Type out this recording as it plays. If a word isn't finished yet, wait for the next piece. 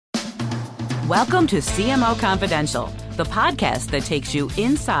Welcome to CMO Confidential, the podcast that takes you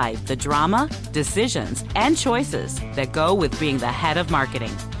inside the drama, decisions, and choices that go with being the head of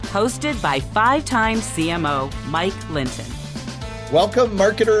marketing. Hosted by five-time CMO Mike Linton. Welcome,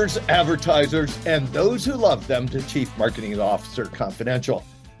 marketers, advertisers, and those who love them to Chief Marketing Officer Confidential.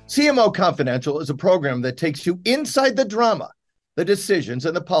 CMO Confidential is a program that takes you inside the drama, the decisions,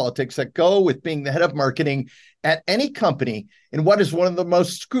 and the politics that go with being the head of marketing at any company in what is one of the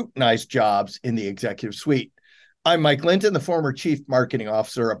most scrutinized jobs in the executive suite. I'm Mike Linton, the former Chief Marketing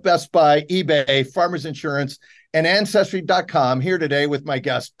Officer of Best Buy, eBay, Farmers Insurance, and Ancestry.com, here today with my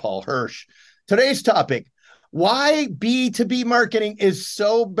guest, Paul Hirsch. Today's topic, why B2B marketing is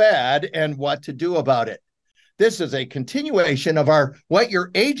so bad and what to do about it. This is a continuation of our What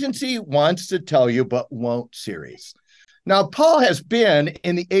Your Agency Wants to Tell You But Won't series. Now, Paul has been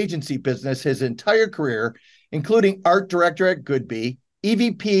in the agency business his entire career, including art director at Goodby,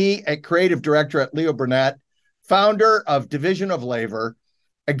 EVP and creative director at Leo Burnett, founder of Division of Labor,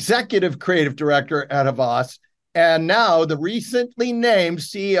 executive creative director at Havas, and now the recently named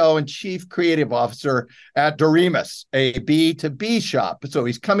CEO and chief creative officer at Doremus, a B2B shop. So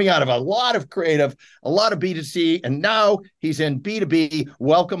he's coming out of a lot of creative, a lot of B2C, and now he's in B2B.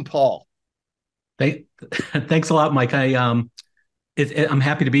 Welcome, Paul. Thanks a lot, Mike. I'm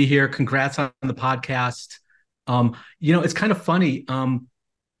happy to be here. Congrats on the podcast. It's kind of funny.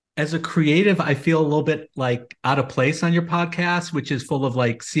 As a creative, I feel a little bit like out of place on your podcast, which is full of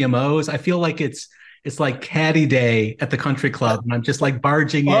like CMOs. I feel like it's like caddy day at the country club, and I'm just like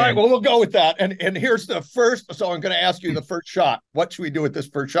barging in. All right, well, we'll go with that. And here's the first. So I'm going to ask you the first shot. What should we do with this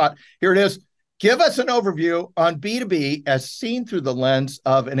first shot? Here it is. Give us an overview on B2B as seen through the lens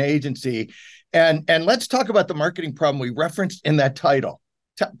of an agency. And let's talk about the marketing problem we referenced in that title.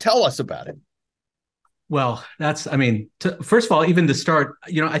 Tell us about it. Well, first of all, even to start,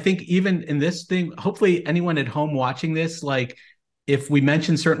 I think even in this thing, hopefully anyone at home watching this, like if we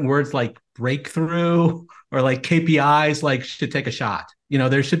mention certain words like breakthrough or like KPIs, like should take a shot.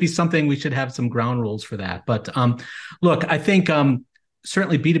 There should be something, we should have some ground rules for that. But look, I think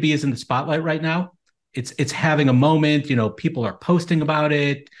certainly B2B is in the spotlight right now. It's having a moment, people are posting about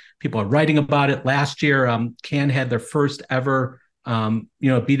it. People are writing about it. Last year, Cannes had their first ever,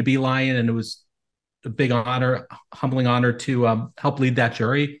 B2B Lion, and it was a big honor, humbling honor to help lead that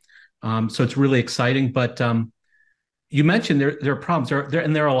jury. So it's really exciting. But you mentioned there are problems,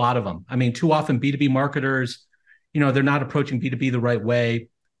 and there are a lot of them. I mean, too often B2B marketers, they're not approaching B2B the right way.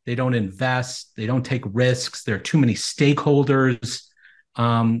 They don't invest. They don't take risks. There are too many stakeholders.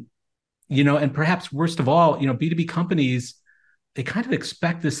 And perhaps worst of all, B2B companies, they kind of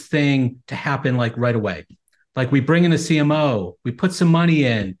expect this thing to happen like right away. Like we bring in a CMO, we put some money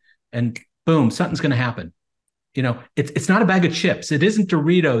in, and boom, something's going to happen. It's not a bag of chips. It isn't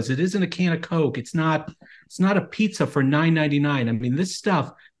Doritos. It isn't a can of Coke. It's not a pizza for $9.99. I mean, this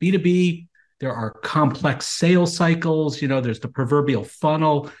stuff, B2B, there are complex sales cycles. There's the proverbial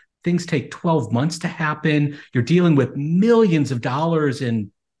funnel. Things take 12 months to happen. You're dealing with millions of dollars in,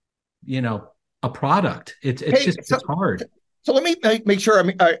 a product. It's hard. So let me make sure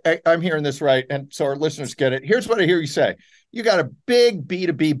I'm hearing this right, and so our listeners get it. Here's what I hear you say. You got a big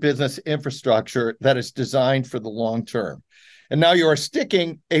B2B business infrastructure that is designed for the long term. And now you are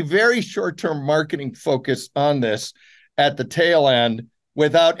sticking a very short-term marketing focus on this at the tail end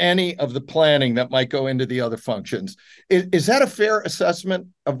without any of the planning that might go into the other functions. Is that a fair assessment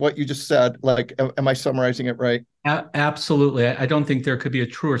of what you just said? Like, am I summarizing it right? Absolutely. I don't think there could be a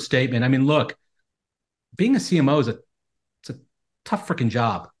truer statement. I mean, look, being a CMO is it's a tough freaking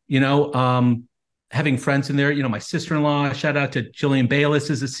job, having friends in there, my sister-in-law, shout out to Jillian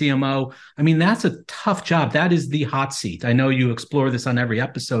Bayless is a CMO. I mean, that's a tough job. That is the hot seat. I know you explore this on every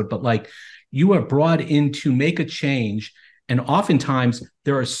episode, but like you are brought in to make a change. And oftentimes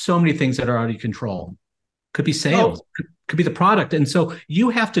there are so many things that are out of control. Could be sales, could be the product. And so you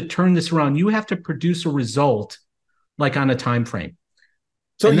have to turn this around. You have to produce a result like on a time frame.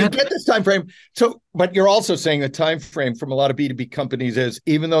 So you get this time frame. But you're also saying the time frame from a lot of B2B companies is,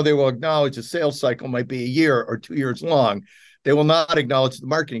 even though they will acknowledge a sales cycle might be a year or 2 years long, they will not acknowledge the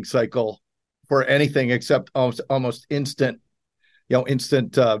marketing cycle for anything except almost instant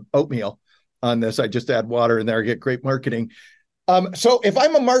oatmeal on this. I just add water in there, I get great marketing. So if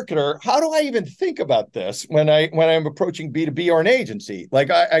I'm a marketer, how do I even think about this when I'm approaching B2B or an agency? Like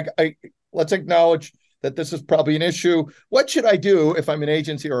I let's acknowledge that this is probably an issue. What should I do if I'm an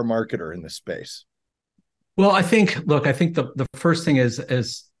agency or a marketer in this space? Well, I think the first thing is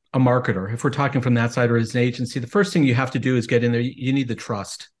as a marketer, if we're talking from that side or as an agency, the first thing you have to do is get in there. You need the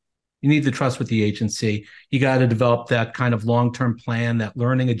trust. You need the trust with the agency. You got to develop that kind of long-term plan, that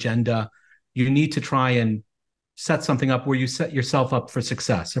learning agenda. you need to try and set something up where you set yourself up for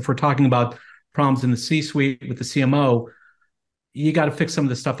success. If we're talking about problems in the C-suite with the CMO, you got to fix some of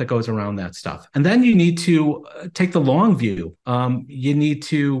the stuff that goes around that stuff. And then you need to take the long view. You need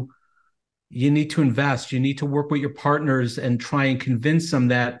to invest. You need to work with your partners and try and convince them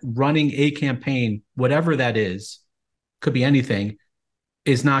that running a campaign, whatever that is, could be anything,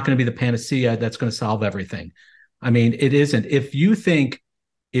 is not going to be the panacea that's going to solve everything. I mean, it isn't. If you think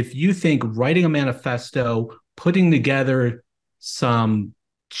writing a manifesto, putting together some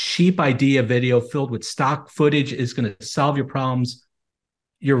cheap idea video filled with stock footage is going to solve your problems,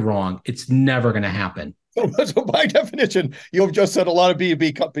 you're wrong. It's never going to happen. So by definition, you've just said a lot of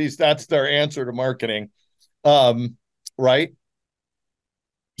B2B companies, that's their answer to marketing. Right?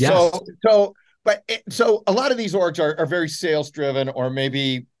 Yes. So a lot of these orgs are very sales driven or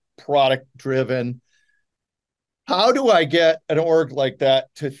maybe product driven. How do I get an org like that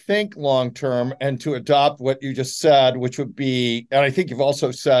to think long term and to adopt what you just said, which would be, and I think you've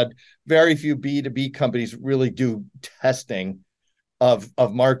also said very few B2B companies really do testing of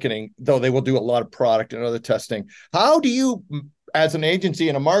marketing, though they will do a lot of product and other testing. How do you, as an agency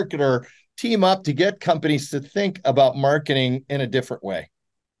and a marketer, team up to get companies to think about marketing in a different way?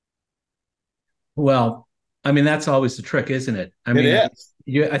 Well, I mean, that's always the trick, isn't it? I mean,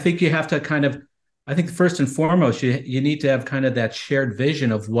 I think you have to kind of, I think first and foremost, you need to have kind of that shared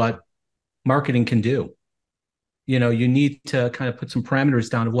vision of what marketing can do. You know, you need to kind of put some parameters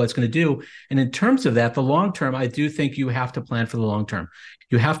down of what it's going to do. And in terms of that, the long term, I do think you have to plan for the long term.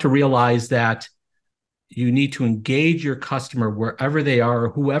 You have to realize that you need to engage your customer wherever they are, or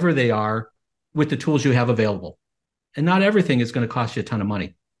whoever they are, with the tools you have available. And not everything is going to cost you a ton of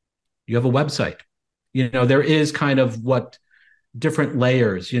money. You have a website. You know, there is kind of what different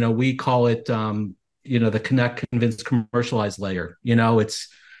layers, you know, we call it, the connect, convince, commercialize layer. You know, it's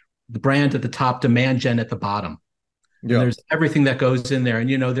the brand at the top, demand gen at the bottom. Yeah. And there's everything that goes in there. And,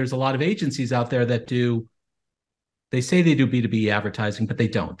 you know, there's a lot of agencies out there that they say they do B2B advertising, but they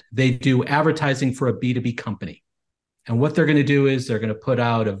don't. They do advertising for a B2B company. And what they're going to do is they're going to put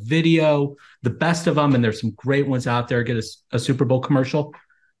out a video, the best of them, and there's some great ones out there, get a Super Bowl commercial.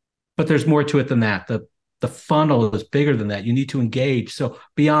 But there's more to it than that. The funnel is bigger than that. You need to engage. So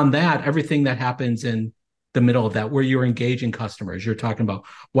beyond that, everything that happens in the middle of that, where you're engaging customers, you're talking about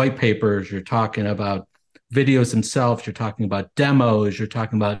white papers, you're talking about videos themselves, you're talking about demos, you're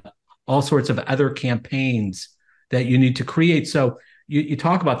talking about all sorts of other campaigns that you need to create. So you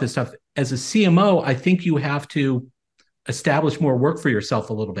talk about this stuff. As a CMO, I think you have to establish more work for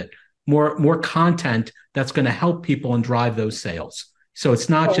yourself a little bit, more content that's going to help people and drive those sales. So it's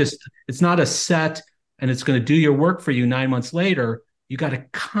not a set and it's going to do your work for you 9 months later. You got to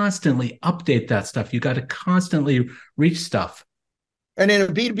constantly update that stuff. You got to constantly reach stuff. And in a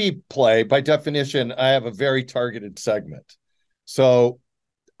B2B play, by definition, I have a very targeted segment. So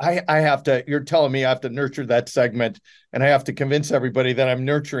I have to, you're telling me I have to nurture that segment and I have to convince everybody that I'm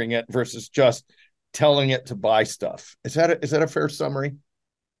nurturing it versus just telling it to buy stuff. Is that a fair summary?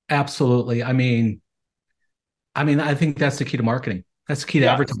 Absolutely. I mean, I think that's the key to marketing. That's the key to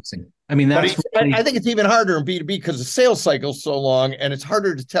advertising. I mean, I think it's even harder in B2B because the sales cycle is so long and it's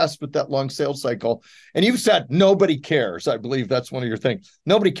harder to test with that long sales cycle. And you've said nobody cares. I believe that's one of your things.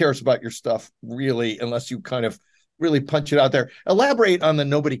 Nobody cares about your stuff really, unless you kind of really punch it out there. Elaborate on the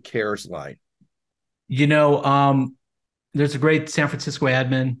nobody cares line. You know, there's a great San Francisco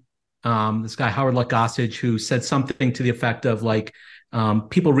admin, this guy, Howard Luck-Gossage, who said something to the effect of like,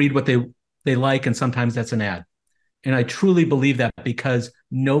 people read what they like, and sometimes that's an ad. And I truly believe that because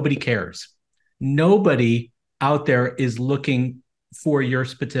nobody cares. Nobody out there is looking for your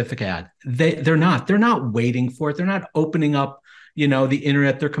specific ad. They're not waiting for it. They're not opening up, the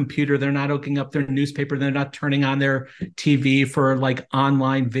internet, their computer. They're not opening up their newspaper. They're not turning on their TV for like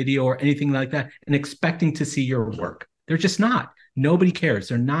online video or anything like that and expecting to see your work. They're just not. Nobody cares.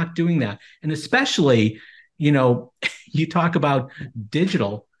 They're not doing that. And especially, you talk about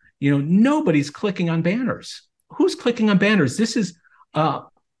digital, nobody's clicking on banners. Who's clicking on banners? This is an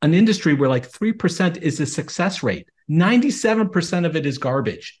industry where like 3% is a success rate. 97% of it is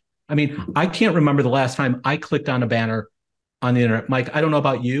garbage. I mean, I can't remember the last time I clicked on a banner on the internet. Mike, I don't know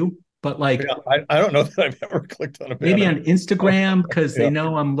about you, but like, I don't know that I've ever clicked on a banner. Maybe on Instagram because they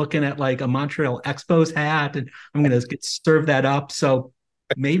know I'm looking at like a Montreal Expos hat and I'm going to get served that up. So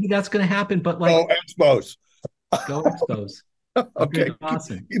maybe that's going to happen. But like, Go Expos. Okay,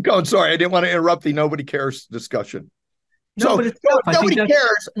 awesome. Keep going. Sorry, I didn't want to interrupt the nobody cares discussion. No, So but it's tough. I think nobody that's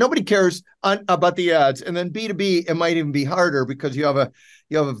cares. Nobody cares about the ads, and then B2B, it might even be harder because you have a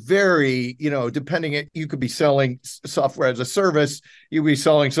very, depending, you could be selling software as a service, you could be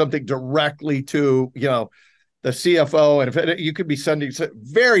selling something directly to the CFO, and if you could be sending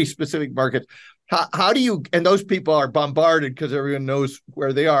very specific markets. How do you? And those people are bombarded because everyone knows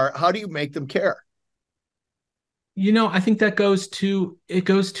where they are. How do you make them care? I think that goes to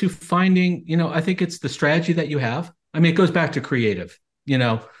finding, I think it's the strategy that you have. I mean, it goes back to creative,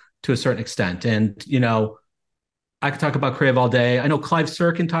 to a certain extent. And, I could talk about creative all day. I know Clive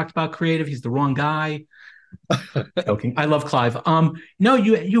Serkin talked about creative. He's the wrong guy. Joking. I love Clive. No,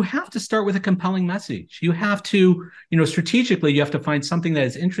 you have to start with a compelling message. You have to, strategically, you have to find something that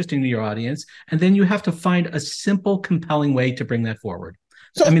is interesting to your audience, and then you have to find a simple, compelling way to bring that forward.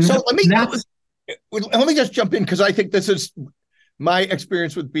 So let me just jump in, because I think this is my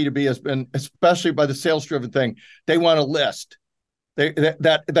experience with B2B has been, especially by the sales driven thing. They want a list.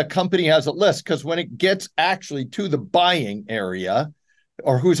 That the company has a list, because when it gets actually to the buying area,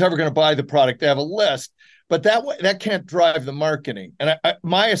 or who's ever going to buy the product, they have a list. But that can't drive the marketing. And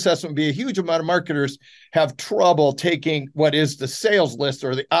my assessment would be a huge amount of marketers have trouble taking what is the sales list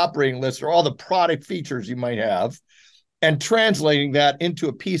or the operating list or all the product features you might have, and translating that into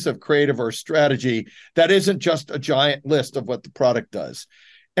a piece of creative or strategy that isn't just a giant list of what the product does.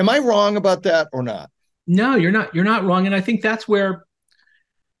 Am I wrong about that or not? No, you're not. You're not wrong. And I think that's where,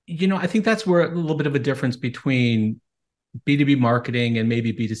 I think that's where a little bit of a difference between B2B marketing and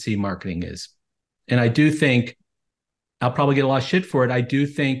maybe B2C marketing is. And I do think I'll probably get a lot of shit for it. I do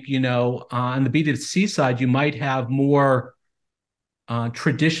think, on the B2C side, you might have more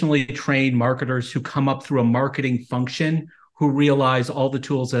traditionally trained marketers who come up through a marketing function, who realize all the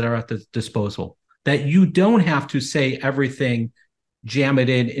tools that are at the disposal, that you don't have to say everything, jam it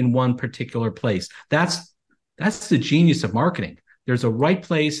in one particular place. That's the genius of marketing. There's a right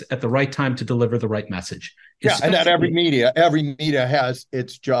place at the right time to deliver the right message. Yeah, and that every media has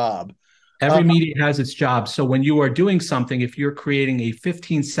its job. Every media has its job. So when you are doing something, if you're creating a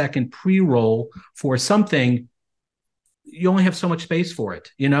 15-second pre-roll for something, you only have so much space for it.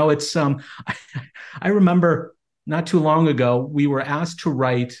 It's I remember not too long ago, we were asked to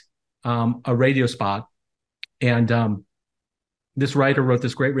write a radio spot, and this writer wrote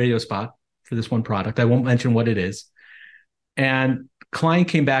this great radio spot for this one product. I won't mention what it is. And client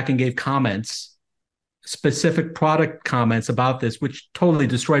came back and gave comments, specific product comments about this, which totally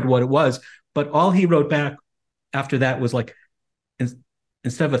destroyed what it was. But all he wrote back after that was like,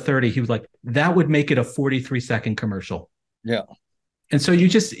 instead of a 30, he was like, that would make it a 43-second commercial. Yeah. And so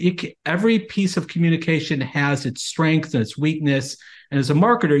every piece of communication has its strength and its weakness. And as a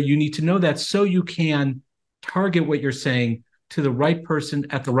marketer, you need to know that, so you can target what you're saying to the right person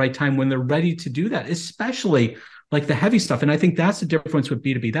at the right time when they're ready to do that, especially like the heavy stuff. And I think that's the difference with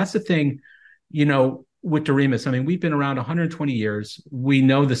B2B. That's the thing, with Doremus. I mean, we've been around 120 years. We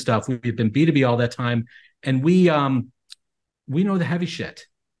know the stuff. We've been B2B all that time. And we know the heavy shit.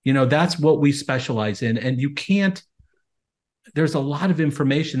 That's what we specialize in. And there's a lot of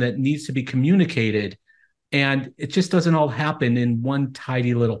information that needs to be communicated. And it just doesn't all happen in one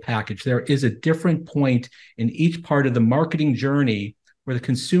tidy little package. There is a different point in each part of the marketing journey, or the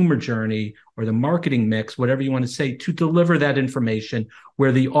consumer journey, or the marketing mix, whatever you want to say, to deliver that information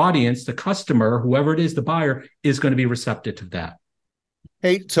where the audience, the customer, whoever it is, the buyer, is going to be receptive to that.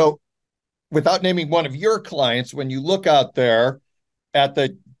 Hey, so without naming one of your clients, when you look out there at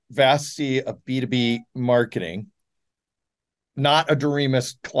the vast sea of B2B marketing, not a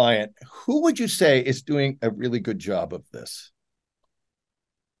Doremus client, who would you say is doing a really good job of this?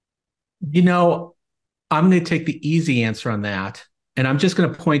 I'm going to take the easy answer on that. And I'm just going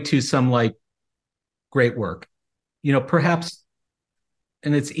to point to some great work, perhaps.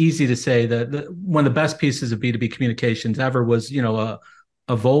 And it's easy to say that one of the best pieces of B2B communications ever was, a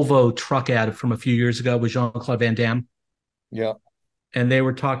Volvo truck ad from a few years ago with Jean-Claude Van Damme. Yeah. And they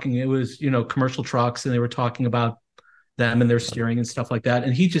were talking, it was, commercial trucks, and they were talking about them and their steering and stuff like that.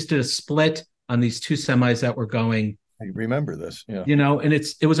 And he just did a split on these two semis that were going. I remember this. Yeah. And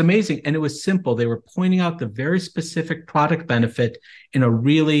it was amazing. And it was simple. They were pointing out the very specific product benefit in a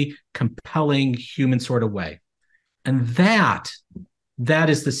really compelling human sort of way. And that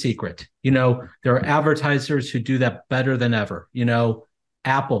is the secret. There are advertisers who do that better than ever.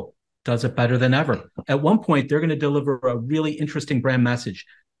 Apple does it better than ever. At one point, they're going to deliver a really interesting brand message.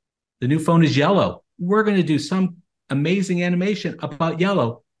 The new phone is yellow. We're going to do some amazing animation about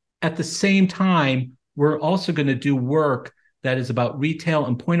yellow. At the same time, we're also going to do work that is about retail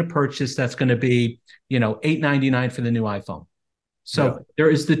and point of purchase. That's going to be, $8.99 for the new iPhone. So There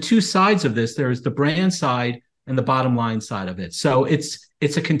is the two sides of this. There is the brand side, and the bottom line side of it. So it's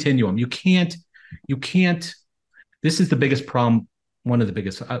a continuum. You can't. This is the biggest problem. One of the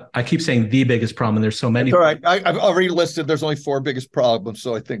biggest. I keep saying the biggest problem, and there's so many. It's all right. I've already listed. There's only 4 biggest problems,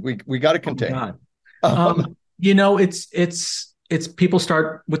 so I think we got to contain. It's people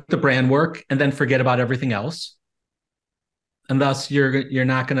start with the brand work and then forget about everything else, and thus you're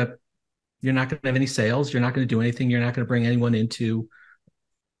not going to have any sales. You're not going to do anything. You're not going to bring anyone into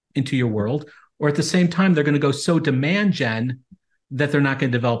your world. Or at the same time, they're going to go so demand gen that they're not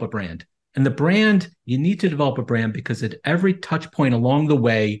going to develop a brand. And the brand, you need to develop a brand because at every touch point along the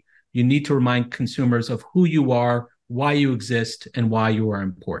way, you need to remind consumers of who you are, why you exist, and why you are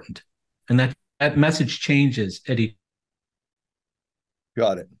important. And that message changes at each.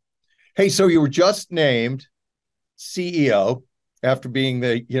 Got it. Hey, so you were just named CEO after being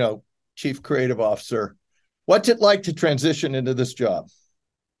the, chief creative officer. What's it like to transition into this job?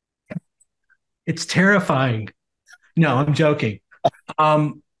 It's terrifying. No, I'm joking.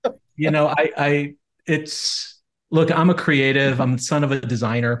 Look, I'm a creative. I'm the son of a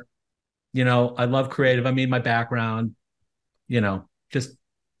designer. I love creative. I mean, my background, just.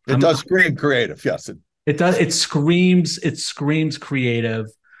 It does scream creative. Yes. It does. It screams creative.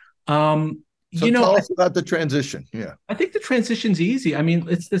 So tell us about the transition. Yeah. I think the transition's easy. I mean,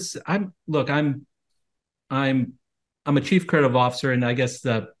 it's this, I'm a chief creative officer, and I guess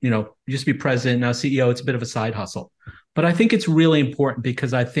used to be president, now CEO. It's a bit of a side hustle. But I think it's really important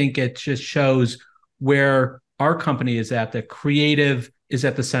because I think it just shows where our company is at, that creative is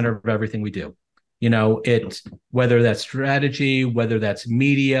at the center of everything we do. Whether that's strategy, whether that's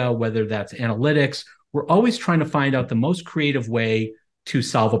media, whether that's analytics, we're always trying to find out the most creative way to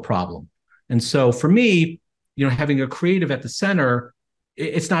solve a problem. And so for me, having a creative at the center,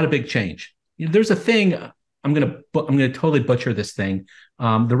 it's not a big change. There's a thing, I'm going to totally butcher this thing.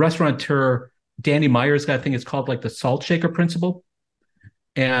 The restaurateur Danny Meyer's got a thing. It's called like the salt shaker principle.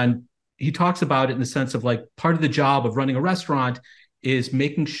 And he talks about it in the sense of like part of the job of running a restaurant is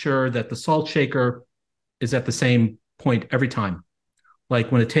making sure that the salt shaker is at the same point every time.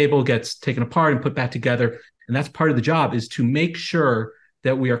 Like when a table gets taken apart and put back together, and that's part of the job, is to make sure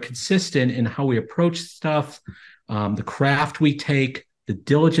that we are consistent in how we approach stuff, the craft we take, the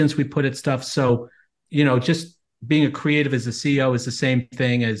diligence we put at stuff. So, just being a creative as a CEO is the same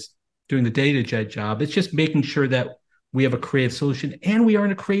thing as doing the day-to-day job. It's just making sure that we have a creative solution, and we are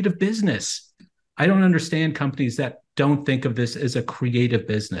in a creative business. I don't understand companies that don't think of this as a creative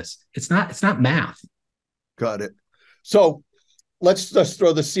business. It's not math. Got it. So let's just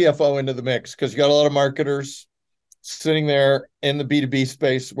throw the CFO into the mix, because you got a lot of marketers sitting there in the B2B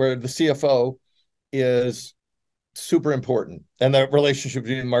space where the CFO is super important, and the relationship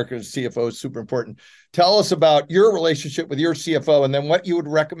between marketer and CFO is super important. Tell us about your relationship with your CFO, and then what you would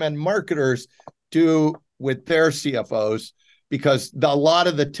recommend marketers do with their CFOs, because a lot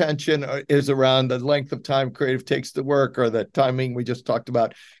of the tension is around the length of time creative takes to work, or the timing we just talked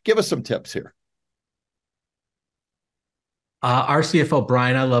about. Give us some tips here. Our CFO,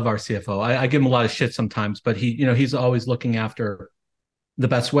 Brian, I love our CFO. I give him a lot of shit sometimes, but he's always looking after the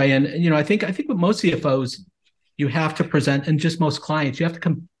best way. And, I think with most CFOs, you have to present, and just most clients, you have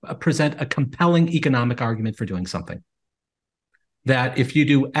to present a compelling economic argument for doing something. That if you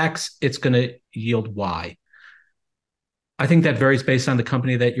do X, it's going to yield Y. I think that varies based on the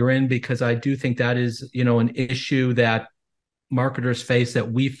company that you're in, because I do think that is, an issue that marketers face,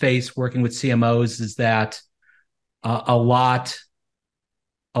 that we face working with CMOs, is that a lot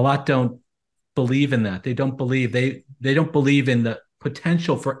don't believe in that. They don't believe in the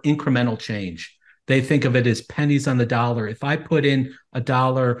potential for incremental change. They think of it as pennies on the dollar. If I put in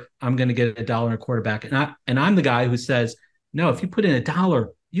 $1, I'm going to get $1.25 back. And I'm the guy who says, no, if you put in $1,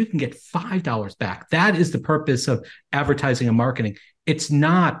 you can get $5 back. That is the purpose of advertising and marketing. It's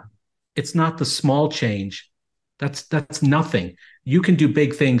not the small change. That's nothing. You can do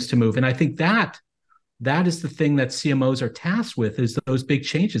big things to move. And I think that is the thing that CMOs are tasked with, is those big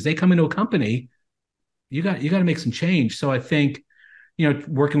changes. They come into a company, you got to make some change. So I think,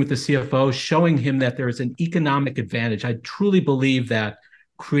 working with the CFO, showing him that there is an economic advantage. I truly believe that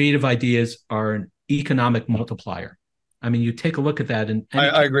creative ideas are an economic multiplier. I mean, you take a look at that, and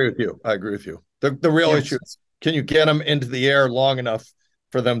I agree with you. The real issue is, can you get them into the air long enough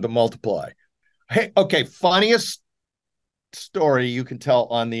for them to multiply? Hey, okay, funniest story you can tell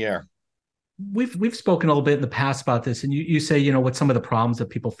on the air. We've spoken a little bit in the past about this, and you say, what some of the problems that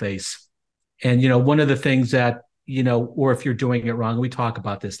people face. And, one of the things that, or if you're doing it wrong, we talk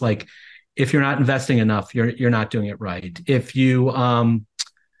about this, like if you're not investing enough, you're not doing it right. If you,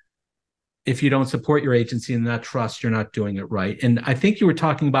 if you don't support your agency and not trust, you're not doing it right. And I think you were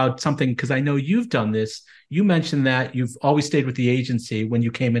talking about something, because I know you've done this. You mentioned that you've always stayed with the agency when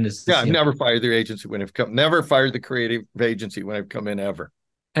you came in as the I've CMO. never fired the agency when I've come. Never fired the creative agency when I've come in ever.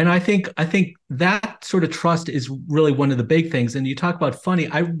 And I think that sort of trust is really one of the big things. And you talk about funny.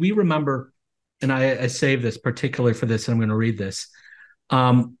 We remember, and I saved this particularly for this, and I'm going to read this.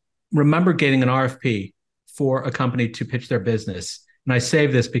 Remember getting an RFP for a company to pitch their business. And I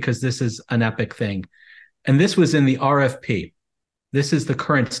saved this because this is an epic thing. And this was in the RFP. This is the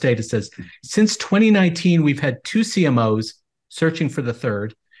current state. It says, since 2019, we've had 2 CMOs searching for the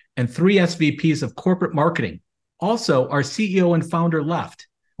third and 3 SVPs of corporate marketing. Also, our CEO and founder left.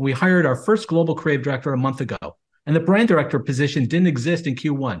 And we hired our first global creative director a month ago. And the brand director position didn't exist in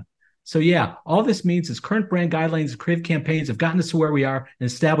Q1. So yeah, all this means is current brand guidelines and creative campaigns have gotten us to where we are and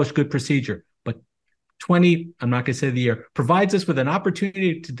established good procedure. But 20, I'm not going to say the year, provides us with an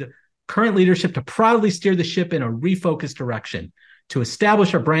opportunity to current leadership to proudly steer the ship in a refocused direction, to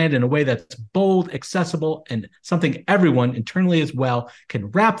establish our brand in a way that's bold, accessible, and something everyone internally as well can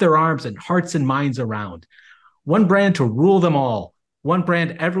wrap their arms and hearts and minds around. One brand to rule them all. One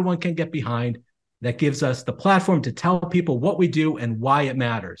brand everyone can get behind that gives us the platform to tell people what we do and why it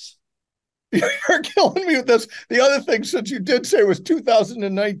matters. You're killing me with this. The other thing, since you did say was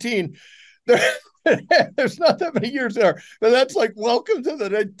 2019, there's not that many years there, but that's like, welcome to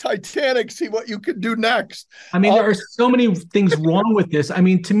the Titanic. See what you can do next. I mean, there are so many things wrong with this. I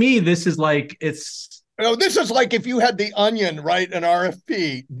mean, to me, this is like, this is like if you had the Onion write an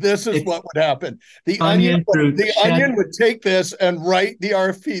RFP, this is what would happen. The Onion would take this and write the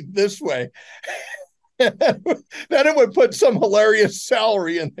RFP this way. Then it would put some hilarious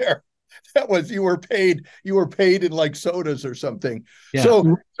salary in there. That was you were paid in like sodas or something. Yeah.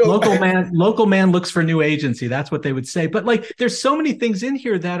 So local man looks for new agency. That's what they would say. But like, there's so many things in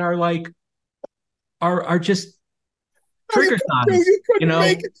here that are like, are just trigger signs. You couldn't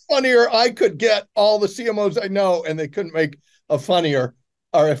make it funnier. I could get all the CMOs I know, and they couldn't make a funnier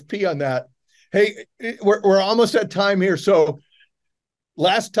RFP on that. Hey, we're almost at time here. So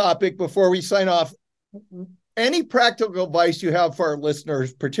last topic before we sign off. Any practical advice you have for our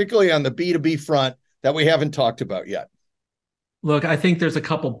listeners, particularly on the B2B front, that we haven't talked about yet? Look, I think there's a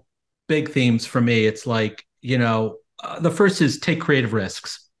couple big themes for me. It's like, the first is take creative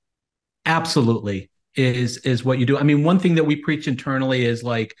risks. Absolutely is what you do. I mean, one thing that we preach internally is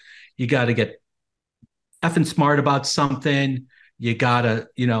like, you got to get effing smart about something. You got to,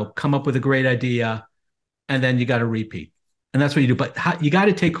 come up with a great idea, and then you got to repeat. And that's what you do. But you got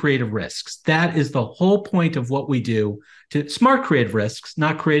to take creative risks. That is the whole point of what we do. To smart creative risks,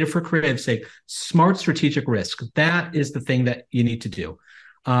 not creative for creative's sake, smart strategic risk. That is the thing that you need to do.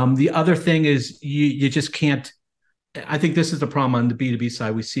 The other thing is you just can't. I think this is the problem on the B2B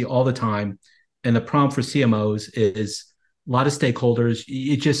side we see all the time. And the problem for CMOs is a lot of stakeholders.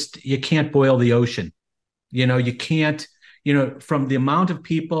 You can't boil the ocean. You can't, from the amount of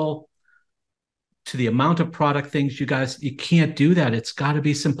people to the amount of product things, you can't do that. It's got to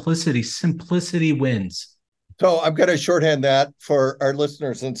be simplicity. Simplicity wins. So I'm going to shorthand that for our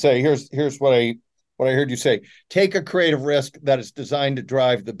listeners and say, here's what I heard you say. Take a creative risk that is designed to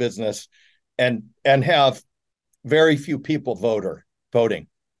drive the business and have very few people voting.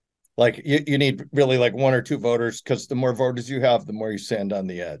 Like you need really like 1 or 2 voters, because the more voters you have, the more you sand on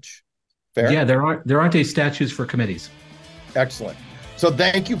the edge. Fair? Yeah, there aren't any statutes for committees. Excellent. So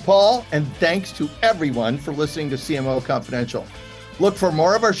thank you, Paul, and thanks to everyone for listening to CMO Confidential. Look for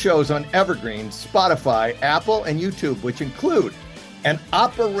more of our shows on Evergreen, Spotify, Apple, and YouTube, which include an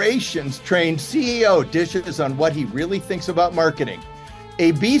operations-trained CEO dishes on what he really thinks about marketing.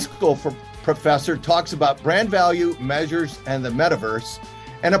 A B-School professor talks about brand value, measures, and the metaverse,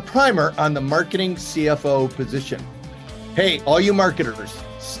 and a primer on the marketing CFO position. Hey, all you marketers,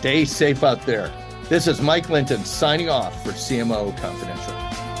 stay safe out there. This is Mike Linton signing off for CMO Confidential.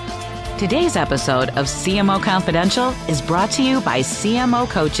 Today's episode of CMO Confidential is brought to you by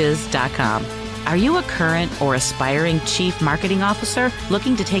CMOcoaches.com. Are you a current or aspiring chief marketing officer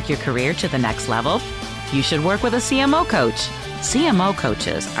looking to take your career to the next level? You should work with a CMO coach. CMO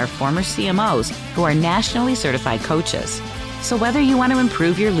coaches are former CMOs who are nationally certified coaches. So whether you want to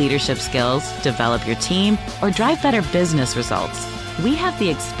improve your leadership skills, develop your team, or drive better business results, we have the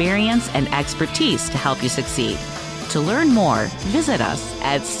experience and expertise to help you succeed. To learn more, visit us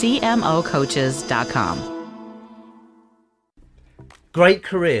at CMOcoaches.com. Great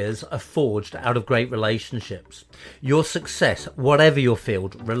careers are forged out of great relationships. Your success, whatever your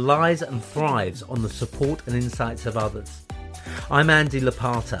field, relies and thrives on the support and insights of others. I'm Andy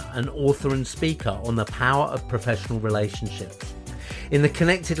Lapata, an author and speaker on the power of professional relationships. In the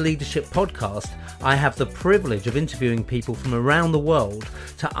Connected Leadership podcast, I have the privilege of interviewing people from around the world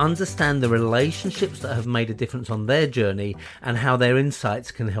to understand the relationships that have made a difference on their journey and how their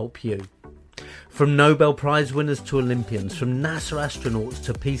insights can help you. From Nobel Prize winners to Olympians, from NASA astronauts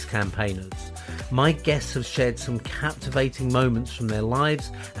to peace campaigners, my guests have shared some captivating moments from their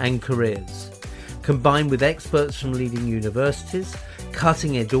lives and careers. Combined with experts from leading universities,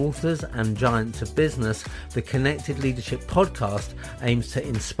 cutting-edge authors and giants of business, the Connected Leadership podcast aims to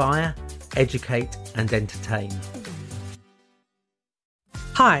inspire, educate and entertain.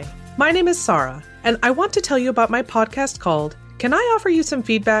 Hi, my name is Sarah, and I want to tell you about my podcast called Can I Offer You Some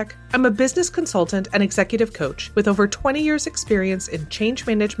Feedback? I'm a business consultant and executive coach with over 20 years experience in change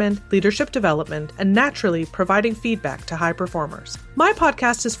management, leadership development, and naturally providing feedback to high performers. My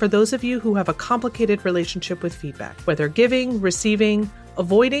podcast is for those of you who have a complicated relationship with feedback, whether giving, receiving,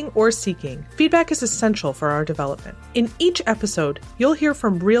 avoiding, or seeking. Feedback is essential for our development. In each episode, you'll hear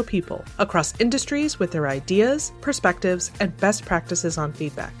from real people across industries with their ideas, perspectives, and best practices on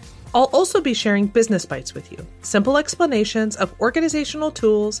feedback. I'll also be sharing business bites with you, simple explanations of organizational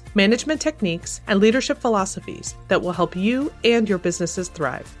tools, management techniques, and leadership philosophies that will help you and your businesses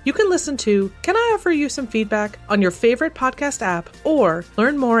thrive. You can listen to Can I Offer You Some Feedback on your favorite podcast app or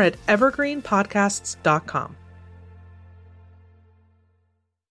learn more at evergreenpodcasts.com.